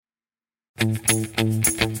This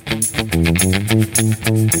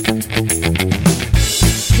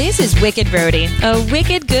is Wicked Roadie, a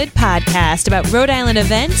wicked good podcast about Rhode Island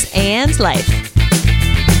events and life.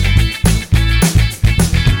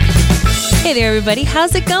 Hey there, everybody.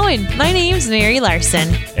 How's it going? My name's Mary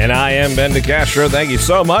Larson. And I am Ben DeCastro. Thank you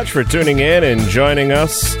so much for tuning in and joining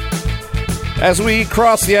us as we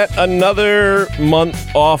cross yet another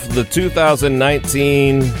month off the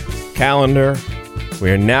 2019 calendar. We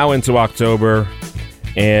are now into October,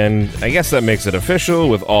 and I guess that makes it official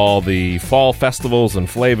with all the fall festivals and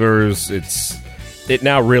flavors. It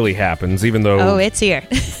now really happens, even though it's here.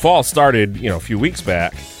 Fall started, a few weeks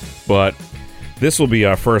back, but this will be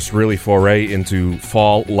our first really foray into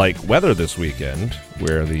fall-like weather this weekend,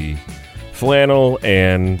 where the flannel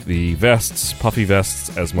and the vests, puffy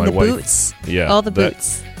vests, as my wife... boots. Yeah. All the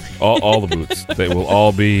boots. All the boots. They will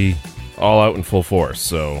all be all out in full force,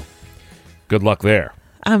 so good luck there.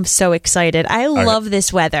 I'm so excited. I love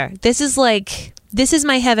this weather. This is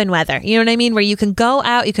my heaven weather. You know what I mean? Where you can go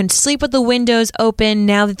out, you can sleep with the windows open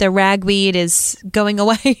now that the ragweed is going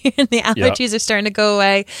away and the allergies are starting to go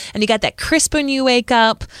away. And you got that crisp when you wake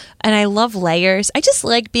up. And I love layers. I just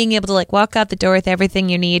like being able to walk out the door with everything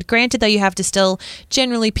you need. Granted, though, you have to still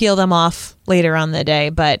generally peel them off later on the day.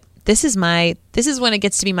 But this is when it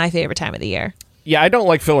gets to be my favorite time of the year. Yeah, I don't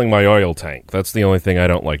like filling my oil tank. That's the only thing I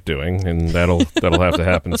don't like doing, and that'll have to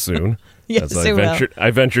happen soon. Yes, I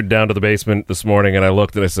ventured down to the basement this morning, and I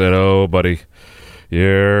looked and I said, "Oh, buddy,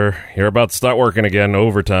 you're about to start working again,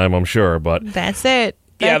 overtime, I'm sure." But that's it.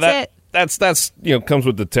 That's comes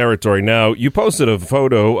with the territory. Now, you posted a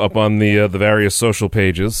photo up on the various social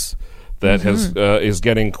pages that is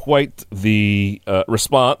getting quite the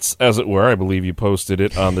response, as it were. I believe you posted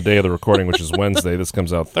it on the day of the recording, which is Wednesday. This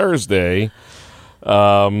comes out Thursday.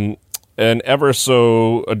 An ever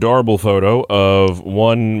so adorable photo of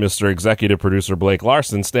one Mr. Executive Producer Blake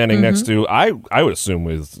Larson standing next to, I would assume,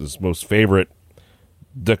 his most favorite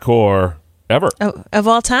decor ever. Oh, of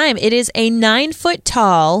all time. It is a 9-foot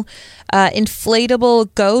tall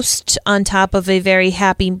inflatable ghost on top of a very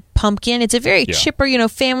happy pumpkin. It's a very chipper,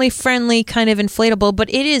 family-friendly kind of inflatable, but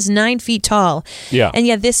it is 9 feet tall. Yeah.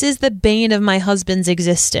 And this is the bane of my husband's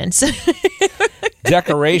existence.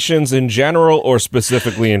 Decorations in general, or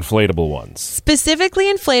specifically inflatable ones? Specifically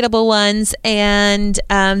inflatable ones, and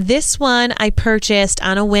this one I purchased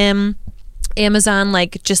on a whim. Amazon,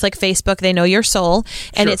 just like Facebook, they know your soul,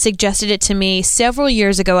 and it suggested it to me several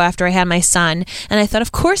years ago after I had my son, and I thought,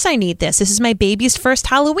 of course I need this. This is my baby's first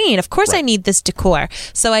Halloween. Of course I need this decor.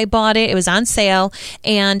 So I bought it. It was on sale,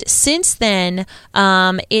 and since then,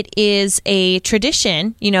 it is a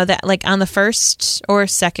tradition, that on the 1st or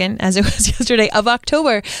 2nd, as it was yesterday, of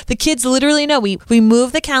October, the kids literally know. We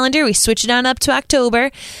move the calendar, we switch it on up to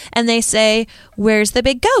October, and they say, "Where's the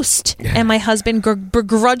big ghost?" And my husband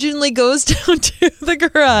begrudgingly goes down to the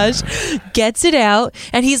garage, gets it out,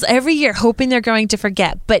 and he's every year hoping they're going to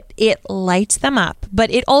forget, but it lights them up. But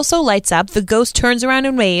it also lights up. The ghost turns around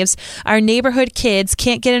and waves. Our neighborhood kids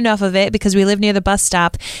can't get enough of it because we live near the bus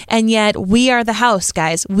stop, and yet we are the house,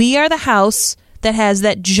 guys. We are the house that has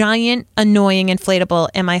that giant, annoying inflatable,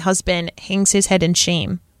 and my husband hangs his head in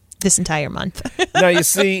shame this entire month. Now, you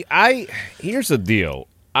see, here's the deal.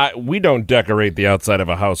 We don't decorate the outside of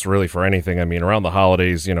a house really for anything. I mean, around the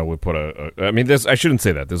holidays, we put I shouldn't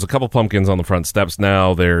say that. There's a couple pumpkins on the front steps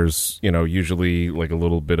now. There's, usually a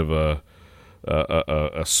little bit of a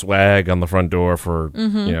swag on the front door for,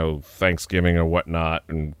 Thanksgiving or whatnot,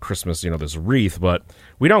 and Christmas, there's a wreath, but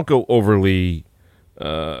we don't go overly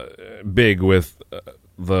big with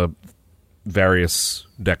the various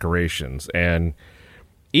decorations. And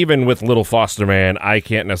even with Little Foster Man, I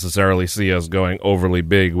can't necessarily see us going overly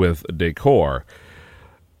big with decor.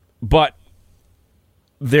 But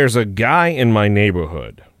there's a guy in my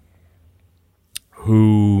neighborhood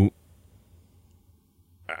who,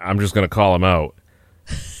 I'm just going to call him out,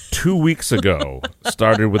 2 weeks ago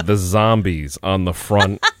started with the zombies on the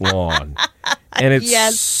front lawn. And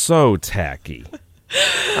it's so tacky.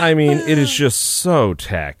 I mean, it is just so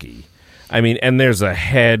tacky. I mean, and there's a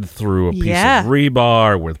head through a piece of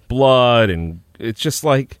rebar with blood, and it's just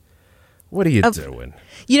like, what are you doing?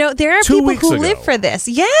 There are people who live for this.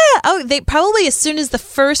 Yeah. Oh, they probably, as soon as the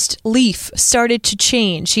first leaf started to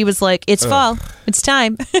change, he was like, it's fall. It's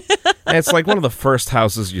time. And it's like one of the first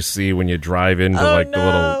houses you see when you drive into the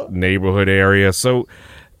little neighborhood area. So,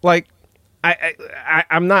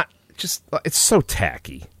 I'm not just, it's so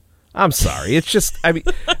tacky. I'm sorry. It's just, all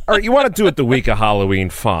right, you want to do it the week of Halloween,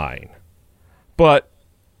 fine. But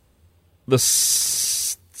the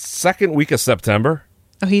second week of September?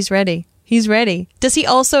 Oh, he's ready. He's ready. Does he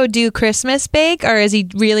also do Christmas bake, or is he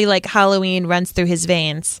really like Halloween runs through his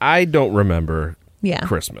veins? I don't remember Yeah.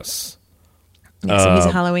 Christmas. Yeah, so he's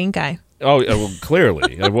a Halloween guy. Oh, well,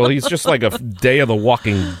 clearly. Well, he's just like a Day of the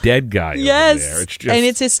Walking Dead guy over there. It's just, and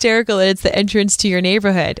it's hysterical that it's the entrance to your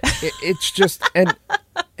neighborhood. It's just, and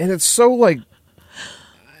it's so like,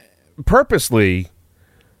 purposely,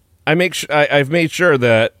 I've made sure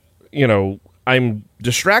that, I'm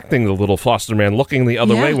distracting the little foster man looking the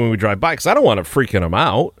other way when we drive by, because I don't want to freaking him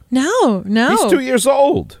out. No. He's 2 years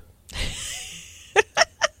old.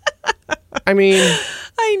 I mean...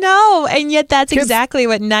 I know, and yet that's exactly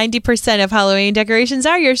what 90% of Halloween decorations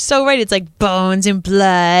are. You're so right. It's like bones and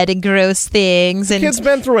blood and gross things. And the kid's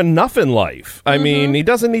been through enough in life. I mean, he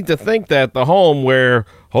doesn't need to think that the home where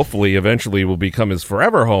hopefully eventually will become his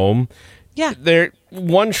forever home. Yeah, they're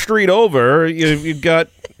one street over. You got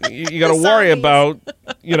to worry about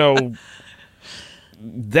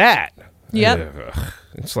that. Yep.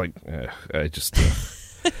 It's like I just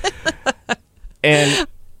and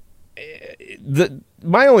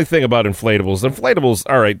my only thing about inflatables,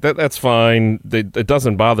 all right, that's fine. It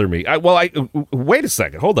doesn't bother me. Wait a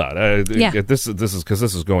second, hold on. This is because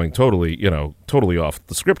this is going totally off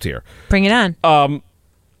the script here. Bring it on.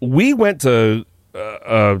 We went to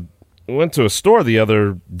a store the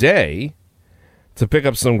other day to pick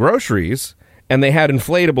up some groceries, and they had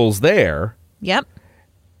inflatables there. Yep.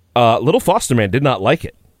 Little foster man did not like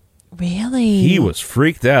it. Really? He was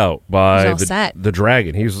freaked out by the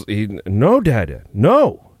dragon. He no dada,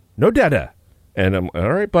 no dada, and I'm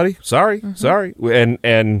all right, buddy. Sorry,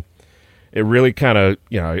 and it really kind of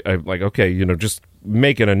I'm like, okay, just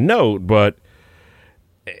making a note, but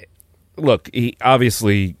look, he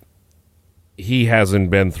obviously hasn't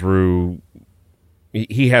been through.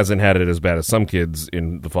 He hasn't had it as bad as some kids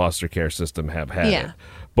in the foster care system have had it,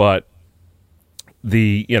 but.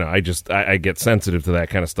 I get sensitive to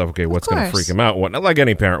that kind of stuff. Okay, what's going to freak him out? What, like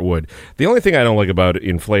any parent would. The only thing I don't like about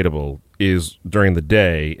inflatable is during the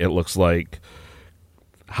day it looks like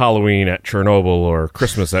Halloween at Chernobyl or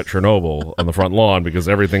Christmas at Chernobyl on the front lawn, because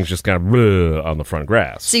everything's just kind of bleh on the front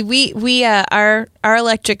grass. See, we our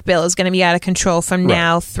electric bill is going to be out of control from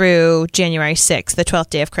now through January 6th, the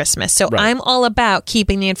 12th day of Christmas. So I'm all about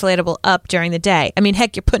keeping the inflatable up during the day. I mean,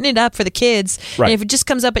 heck, you're putting it up for the kids, and if it just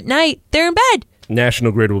comes up at night, they're in bed.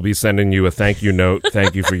 National Grid will be sending you a thank you note.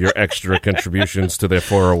 Thank you for your extra contributions to their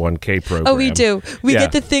 401k program. Oh, we do. We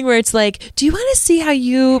get the thing where it's like, do you want to see how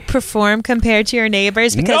you perform compared to your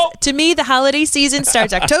neighbors? Because to me, the holiday season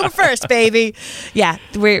starts October 1st, baby. Yeah,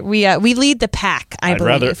 we lead the pack, I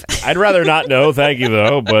believe. I'd rather not know. Thank you,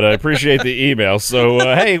 though, but I appreciate the email. So,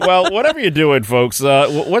 hey, well, whatever you're doing, folks,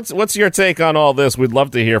 what's your take on all this? We'd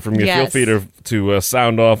love to hear from you. Yes. Feel free to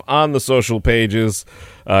sound off on the social pages.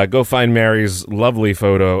 Go find Mary's lovely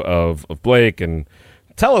photo of Blake and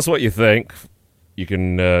tell us what you think. You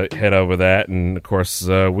can head over that, and of course,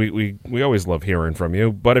 we always love hearing from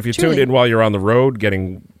you. But if you tuned in while you're on the road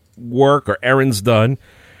getting work or errands done,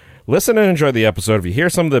 listen and enjoy the episode. If you hear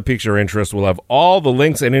something that piques your interest, we'll have all the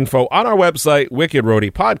links and info on our website,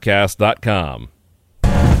 wickedroadiepodcast.com.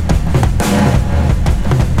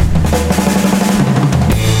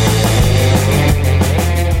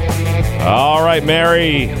 All right,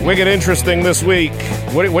 Mary, wicked interesting this week.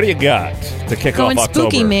 What do you got to kick off October?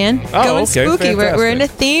 Going spooky, man. Going spooky. Fantastic. We're in a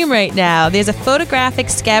theme right now. There's a photographic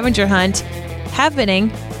scavenger hunt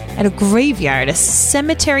happening at a graveyard. A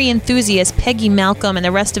cemetery enthusiast, Peggy Malcolm, and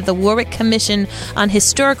the rest of the Warwick Commission on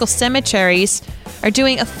Historical Cemeteries are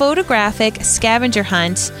doing a photographic scavenger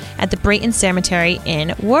hunt at the Brayton Cemetery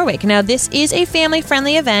in Warwick. Now, this is a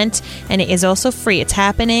family-friendly event, and it is also free. It's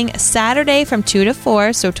happening Saturday from 2 to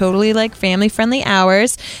 4, so totally like family-friendly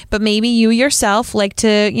hours. But maybe you yourself like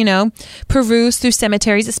to, peruse through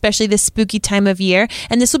cemeteries, especially this spooky time of year.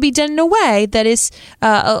 And this will be done in a way that is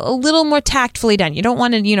a little more tactfully done. You don't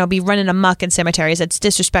want to, be running amok in cemeteries. That's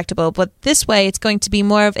disrespectful. But this way, it's going to be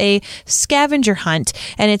more of a scavenger hunt,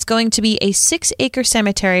 and it's going to be a 6-acre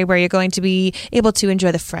cemetery where you're going to be able to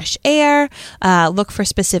enjoy the fresh air, look for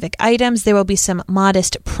specific items. There will be some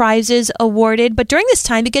modest prizes awarded, but during this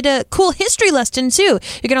time you get a cool history lesson too.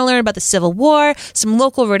 You're going to learn about the Civil War, some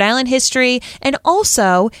local Rhode Island history, and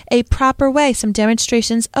also a proper way, some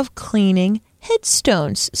demonstrations of cleaning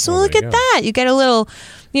headstones. So look at that. You get a little,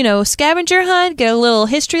 scavenger hunt, get a little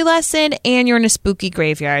history lesson, and you're in a spooky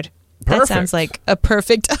graveyard. Perfect. That sounds like a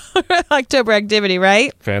perfect October activity,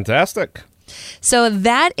 right? Fantastic. So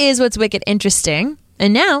that is what's wicked interesting.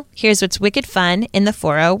 And now, here's what's wicked fun in the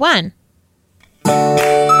 401.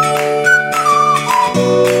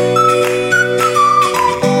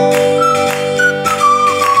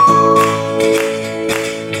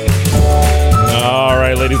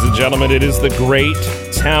 ladies and gentlemen. It is the Great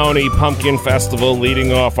Townie Pumpkin Festival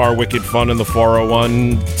leading off our wicked fun in the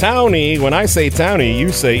 401. Townie, when I say Townie,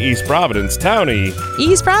 you say East Providence. Townie.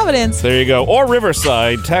 East Providence. There you go. Or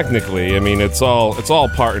Riverside, technically. I mean, it's all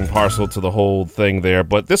part and parcel to the whole thing there.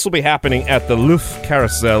 But this will be happening at the Louf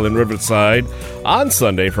Carousel in Riverside on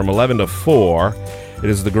Sunday from 11 to 4. It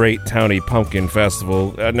is the Great Townie Pumpkin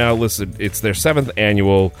Festival. Now, listen, it's their 7th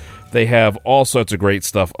annual. They have all sorts of great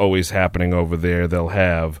stuff always happening over there. They'll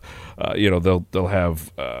have, they'll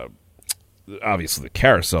have obviously the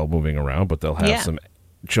carousel moving around, but they'll have some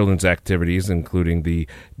children's activities, including the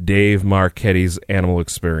Dave Marchetti's Animal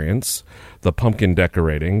Experience, the pumpkin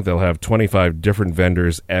decorating. They'll have 25 different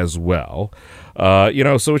vendors as well. So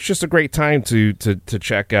it's just a great time to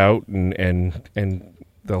check out and.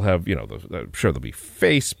 They'll have, I'm sure there'll be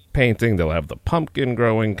face painting. They'll have the pumpkin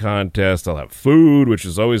growing contest. They'll have food, which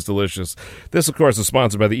is always delicious. This, of course, is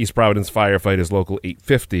sponsored by the East Providence Firefighters Local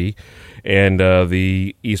 850 and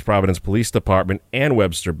the East Providence Police Department and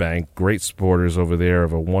Webster Bank. Great supporters over there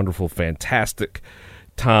of a wonderful, fantastic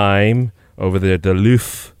time over there at the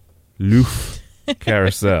Louf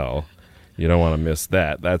Carousel. You don't want to miss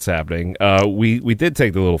that. That's happening. We did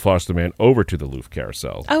take the little foster man over to the Louf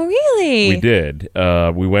Carousel. Oh, really? We did.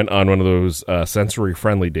 We went on one of those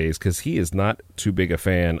sensory-friendly days because he is not too big a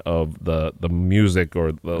fan of the music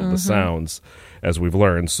or the sounds, as we've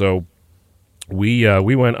learned. So we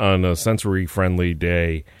went on a sensory-friendly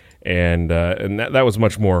day, and that was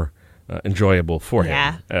much more enjoyable for him.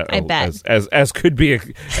 Yeah, I bet. As could be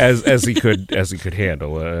as he could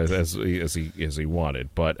handle as he wanted.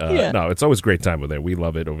 But no, it's always a great time over there. We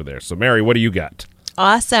love it over there. So Mary, what do you got?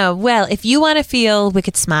 Awesome. Well, if you want to feel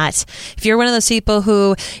wicked smart, if you're one of those people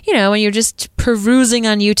who, when you're just perusing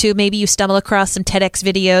on YouTube, maybe you stumble across some TEDx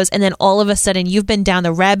videos and then all of a sudden you've been down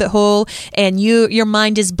the rabbit hole and your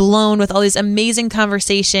mind is blown with all these amazing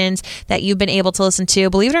conversations that you've been able to listen to.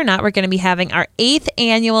 Believe it or not, we're going to be having our 8th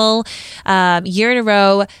annual year in a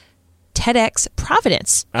row TEDx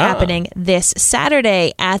Providence happening this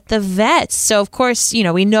Saturday at the Vets. So, of course, we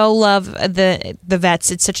love the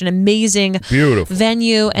Vets. It's such an amazing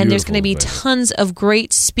venue, and there's going to be tons of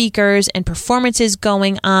great speakers and performances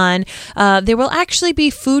going on. There will actually be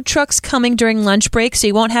food trucks coming during lunch break, so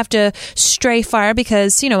you won't have to stray far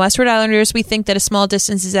because, us Rhode Islanders, we think that a small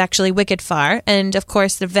distance is actually wicked far. And, of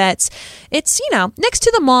course, the Vets, it's, next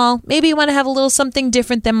to the mall. Maybe you want to have a little something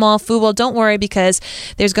different than mall food. Well, don't worry because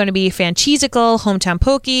there's going to be Cheesicle, Hometown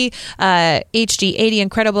Pokey, HD 80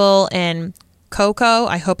 Incredible, and Coco.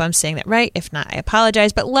 I hope I'm saying that right. If not, I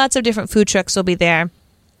apologize. But lots of different food trucks will be there.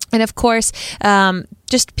 And of course,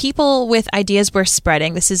 just people with ideas worth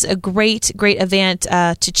spreading. This is a great event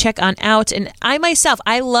to check on out. And I myself,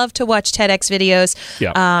 I love to watch TEDx videos,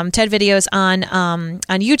 TED videos on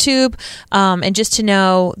YouTube, and just to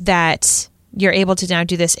know that you're able to now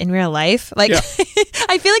do this in real life.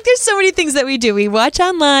 I feel like there's so many things that we do. We watch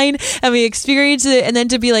online and we experience it, and then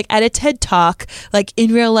to be at a TED Talk,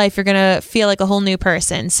 in real life, you're going to feel like a whole new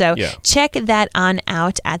person. So check that on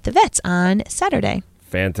out at the Vets on Saturday.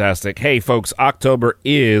 Fantastic. Hey, folks, October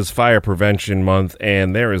is Fire Prevention Month,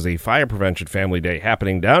 and there is a Fire Prevention Family Day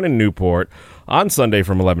happening down in Newport on Sunday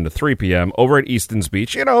from 11 to 3 p.m. over at Easton's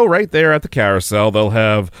Beach, right there at the carousel. They'll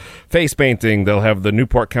have face painting. They'll have the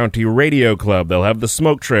Newport County Radio Club. They'll have the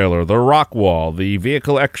smoke trailer, the rock wall, the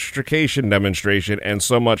vehicle extrication demonstration, and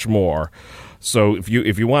so much more. So if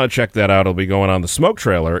you want to check that out, it'll be going on. The smoke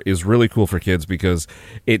trailer is really cool for kids because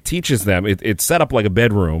it teaches them, it's set up like a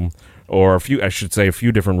bedroom, or a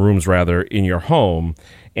few different rooms rather in your home,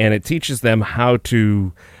 and it teaches them how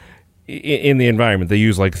to, in the environment, they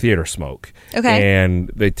use theater smoke. Okay.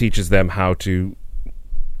 And it teaches them how to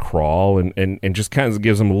crawl and just kind of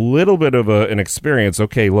gives them a little bit of an experience.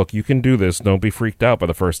 Okay, look, you can do this. Don't be freaked out by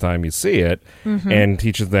the first time you see it. Mm-hmm. And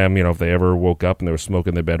teaches them, if they ever woke up and there was smoke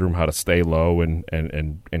in their bedroom, how to stay low and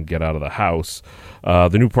get out of the house.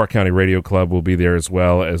 The Newport County Radio Club will be there as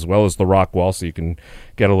well as the rock wall, so you can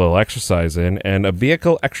get a little exercise in. And a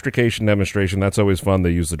vehicle extrication demonstration, that's always fun.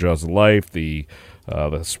 They use the Jaws of Life, the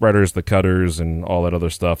spreaders, the cutters, and all that other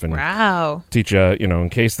stuff. And teach you, in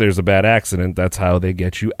case there's a bad accident, that's how they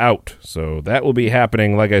get you out. So that will be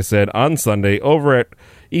happening, like I said, on Sunday over at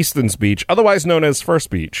Easton's Beach, otherwise known as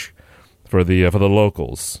First Beach for the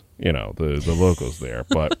locals, the locals there.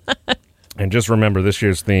 But and just remember, this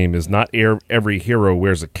year's theme is not every hero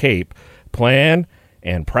wears a cape. Plan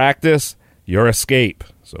and practice your escape.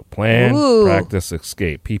 So plan, practice,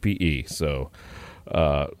 escape, PPE. So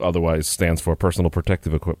otherwise stands for personal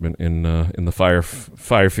protective equipment in the fire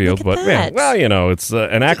field. But that. man, well, it's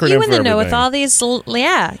an acronym You in for the know everything. with all these,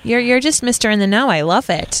 yeah, you're just Mr. in the know. I love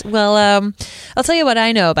it. Well, I'll tell you what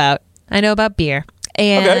I know about. I know about beer.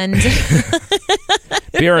 And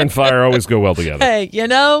Beer and fire always go well together. hey,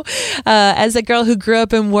 as a girl who grew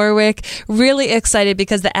up in Warwick, really excited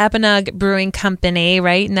because the Apponaug Brewing Company,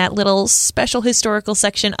 right, in that little special historical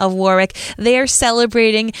section of Warwick, they are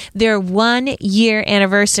celebrating their 1-year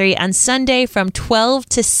anniversary on Sunday from 12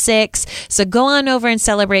 to 6. So go on over and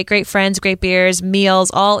celebrate. Great friends, great beers,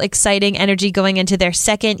 meals, all exciting energy going into their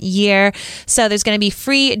 2nd year. So there's going to be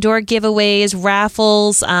free door giveaways,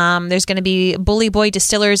 raffles. There's going to be Bully Boy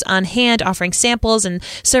distillers on hand offering samples and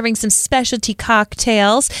serving some specialty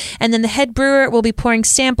cocktails. And then the head brewer will be pouring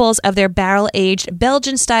samples of their barrel-aged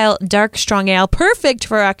Belgian-style dark strong ale, perfect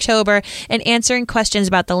for October, and answering questions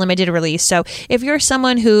about the limited release. So if you're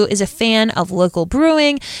someone who is a fan of local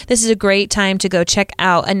brewing, this is a great time to go check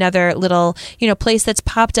out another little, place that's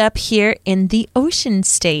popped up here in the Ocean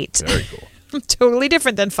State. Very cool. Totally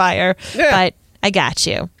different than fire, but I got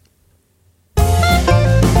you.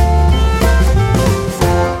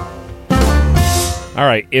 All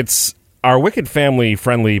right, it's our Wicked Family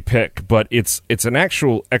friendly pick, but it's an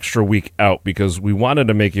actual extra week out because we wanted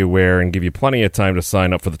to make you aware and give you plenty of time to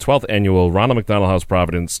sign up for the 12th annual Ronald McDonald House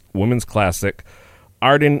Providence Women's Classic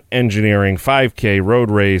Arden Engineering 5K road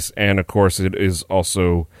race, and of course it is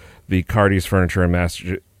also the Cardi's Furniture and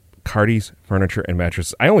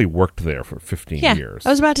Mattress. I only worked there for 15 years. I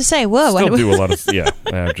was about to say, whoa. Still do a lot of,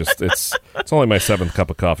 it's only my 7th cup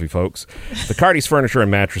of coffee, folks. The Cardi's Furniture and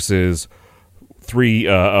Mattresses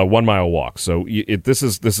 1 mile walk. So this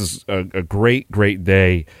is a great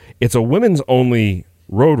day. It's a women's only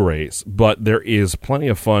road race, but there is plenty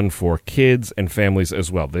of fun for kids and families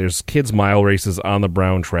as well. There's kids mile races on the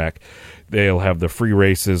Brown track. They'll have the free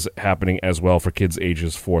races happening as well for kids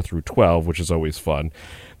ages 4 through 12, which is always fun.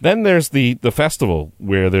 Then there's the festival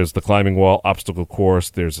where there's the climbing wall, obstacle course.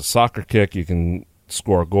 There's a soccer kick. You can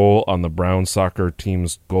score a goal on the Brown soccer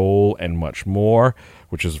team's goal and much more,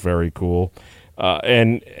 which is very cool.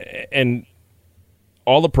 And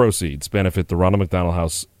all the proceeds benefit the Ronald McDonald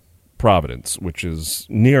House Providence, which is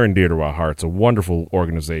near and dear to our hearts. A wonderful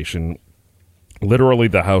organization, literally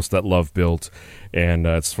the house that love built, and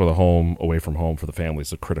it's for the home, away from home, for the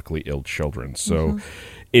families of critically ill children. So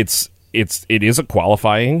it is a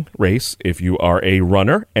qualifying race if you are a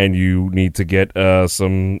runner and you need to get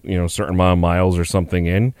some certain amount of miles or something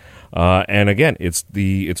in. And again, it's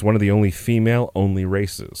one of the only female only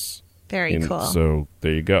races. Very cool. So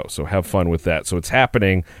there you go. So have fun with that. So it's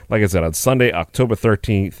happening, like I said, on Sunday, October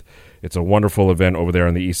 13th. It's a wonderful event over there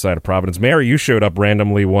on the east side of Providence. Mary, you showed up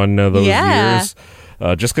randomly one of those years.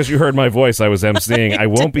 Just because you heard my voice, I was emceeing. I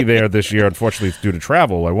won't be there this year. Unfortunately, it's due to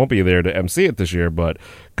travel. I won't be there to MC it this year, but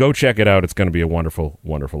go check it out. It's going to be a wonderful,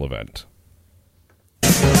 wonderful event.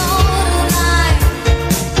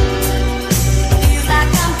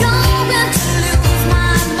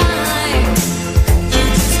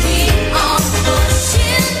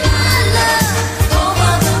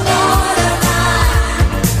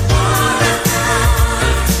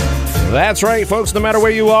 That's right, folks. No matter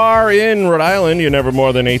where you are in Rhode Island, you're never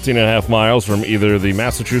more than 18 and a half miles from either the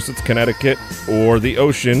Massachusetts, Connecticut, or the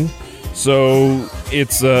ocean. So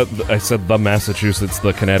it's, I said the Massachusetts,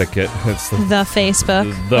 the Connecticut. It's the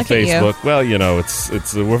Facebook. The Look Facebook. Well,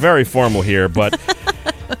 it's we're very formal here, but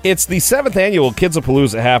it's the 7th annual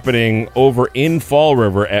Kidsapalooza happening over in Fall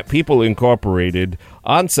River at People Incorporated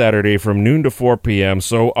on Saturday from noon to 4 p.m.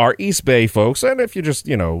 So our East Bay folks, and if you're just,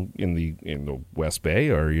 in the West Bay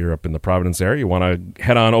or you're up in the Providence area, you want to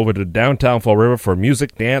head on over to downtown Fall River for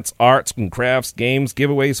music, dance, arts and crafts, games,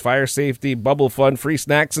 giveaways, fire safety, bubble fun, free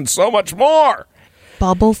snacks, and so much more.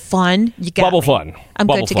 Bubble fun. You got Bubble me. fun. I'm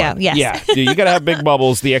Bubble good to fun. go. Yes. Yeah, you got to have big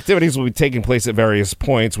bubbles. The activities will be taking place at various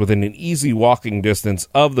points within an easy walking distance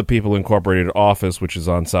of the People Incorporated office, which is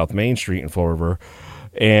on South Main Street in Fall River.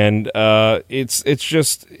 And it's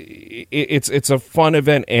a fun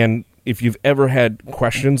event. And if you've ever had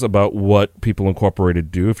questions about what People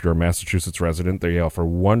Incorporated do, if you're a Massachusetts resident, they offer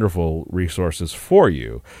wonderful resources for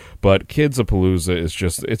you. But Kidsapalooza is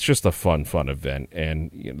just a fun event,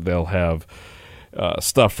 and they'll have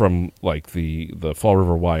stuff from like the Fall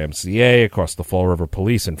River YMCA, of course the Fall River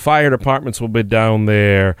Police and Fire Departments will be down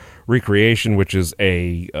there. Recreation, which is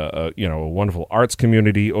a wonderful arts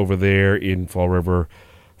community over there in Fall River.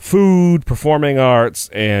 Food, performing arts,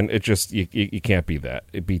 and it just you can't beat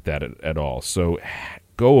that at all. So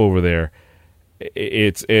go over there.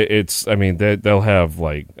 It's I mean they'll have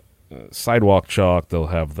like sidewalk chalk. They'll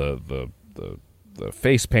have the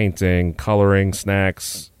face painting, coloring,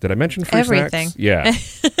 snacks. Did I mention free Everything. snacks? Yeah.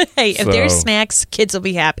 Hey, if there's snacks, kids will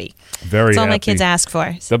be happy. That's all my kids ask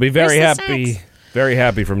for. They'll be very happy. Very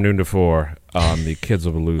happy from noon to 4 on the Kids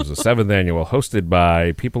of Palooza 7th annual, hosted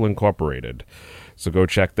by People Incorporated. So go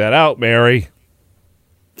check that out, Mary.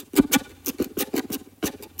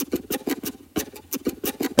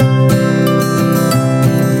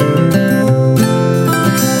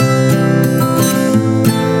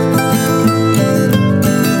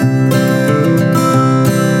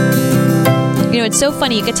 It's so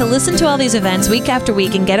funny. You get to listen to all these events week after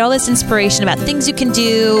week and get all this inspiration about things you can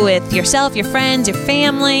do with yourself, your friends, your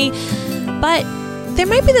family. But there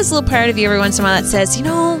might be this little part of you every once in a while that says,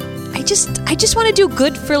 I just want to do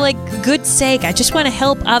good for good sake. I just want to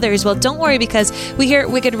help others. Well, don't worry, because we here at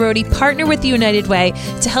Wicked Roadie partner with the United Way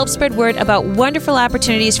to help spread word about wonderful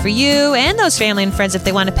opportunities for you and those family and friends if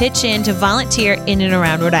they want to pitch in to volunteer in and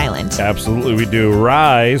around Rhode Island. Absolutely, we do.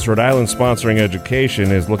 RISE, Rhode Island Sponsoring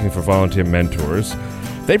Education, is looking for volunteer mentors.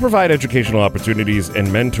 They provide educational opportunities and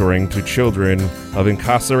mentoring to children of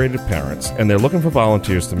incarcerated parents, and they're looking for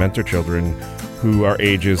volunteers to mentor children who are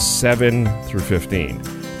ages 7 through 15.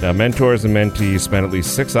 Now, mentors and mentees spend at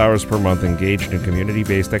least 6 hours per month engaged in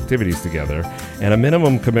community-based activities together, and a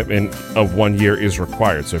minimum commitment of 1 year is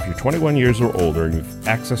required. So if you're 21 years or older and you have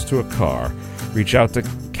access to a car, reach out to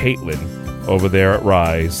Caitlin over there at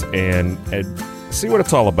RISE and see what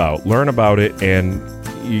it's all about. Learn about it, and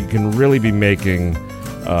you can really be making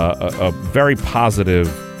a very positive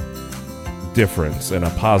difference and a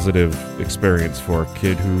positive experience for a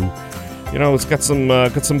kid who, it's got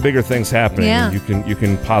some bigger things happening. Yeah. And you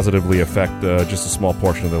can positively affect just a small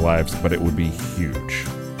portion of their lives, but it would be huge.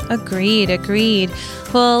 Agreed.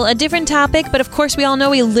 Well, a different topic, but of course we all know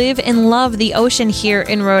we live and love the ocean here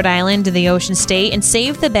in Rhode Island, the Ocean State, and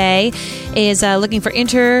Save the Bay is looking for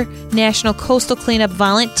international coastal cleanup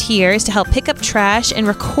volunteers to help pick up trash and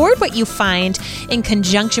record what you find in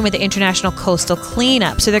conjunction with the International Coastal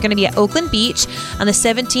Cleanup. So they're going to be at Oakland Beach on the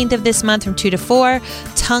 17th of this month from 2 to 4,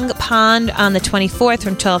 Tongue Pond on the 24th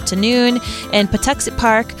from 12 to noon, and Patuxent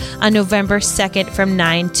Park on November 2nd from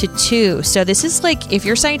 9 to 2. So this is if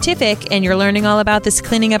you're scientific and you're learning all about this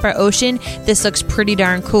cleaning up our ocean, this looks pretty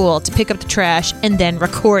darn cool to pick up the trash and then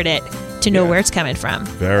record it to know where it's coming from.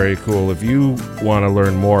 Very cool. If you want to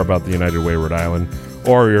learn more about the United Way Rhode Island,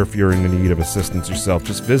 or if you're in need of assistance yourself,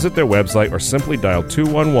 just visit their website or simply dial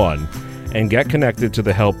 211 and get connected to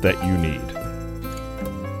the help that you need.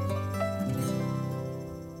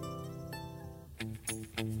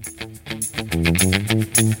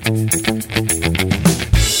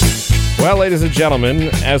 Well, ladies and gentlemen,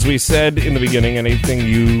 as we said in the beginning, anything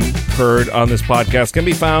you heard on this podcast can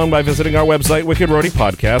be found by visiting our website,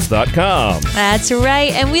 wickedroadiepodcast.com. That's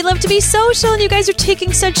right, and we love to be social, and you guys are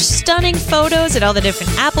taking such stunning photos at all the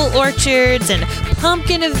different apple orchards and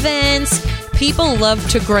pumpkin events. People love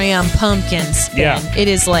to gram pumpkins. Yeah. It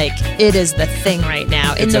is the thing right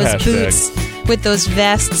now. It's in those a hashtag. boots with those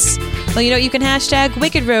vests. Well, you can hashtag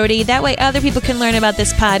Wicked Roadie. That way other people can learn about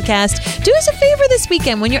this podcast. Do us a favor this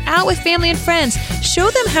weekend when you're out with family and friends.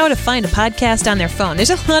 Show them how to find a podcast on their phone. There's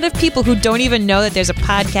a lot of people who don't even know that there's a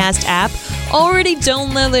podcast app already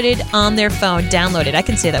downloaded on their phone. Downloaded. I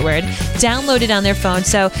can say that word. Downloaded on their phone.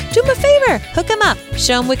 So do them a favor. Hook them up.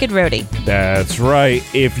 Show them Wicked Roadie. That's right.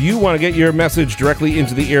 If you want to get your message directly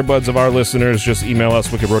into the earbuds of our listeners, just email us,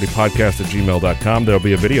 wickedroadiepodcast@gmail.com. There'll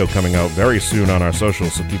be a video coming out very soon on our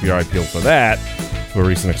socials, so keep your eye peeled for that, for a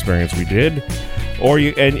recent experience we did. Or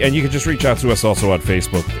you can just reach out to us also on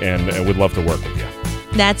Facebook, and we'd love to work with you.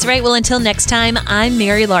 That's right. Well, until next time, I'm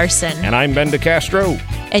Mary Larson. And I'm Ben DeCastro.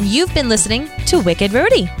 And you've been listening to Wicked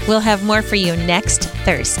Roadie. We'll have more for you next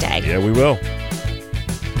Thursday. Yeah, we will.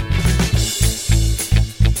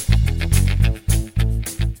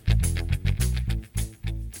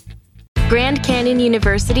 Grand Canyon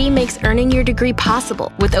University makes earning your degree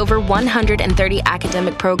possible with over 130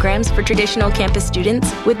 academic programs for traditional campus students,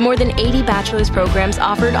 with more than 80 bachelor's programs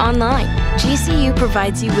offered online. GCU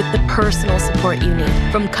provides you with the personal support you need,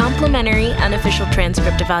 from complimentary unofficial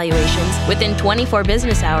transcript evaluations within 24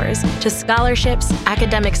 business hours to scholarships,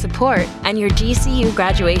 academic support, and your GCU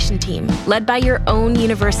graduation team, led by your own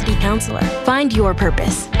university counselor. Find your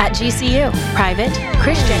purpose at GCU. Private,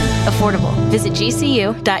 Christian, affordable. Visit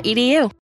gcu.edu.